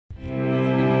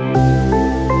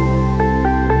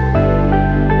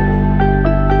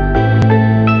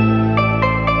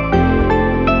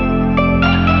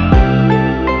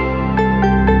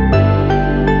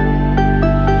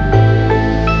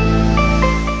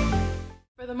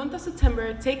of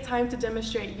September, take time to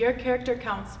demonstrate your character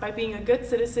counts by being a good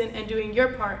citizen and doing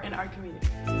your part in our community.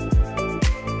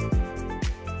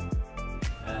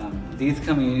 These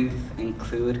communities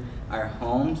include our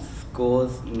homes,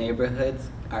 schools, neighborhoods,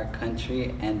 our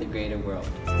country, and the greater world.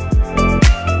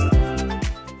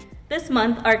 This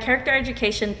month, our character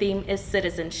education theme is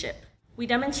citizenship. We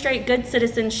demonstrate good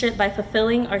citizenship by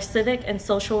fulfilling our civic and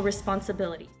social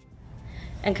responsibilities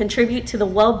and contribute to the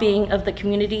well-being of the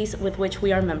communities with which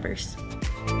we are members.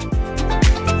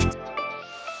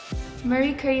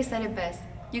 Marie Curie said it best: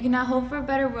 "You cannot hope for a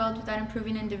better world without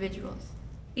improving individuals."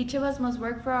 Each of us must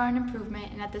work for our own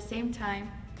improvement and at the same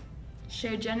time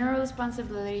share general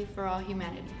responsibility for all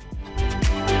humanity.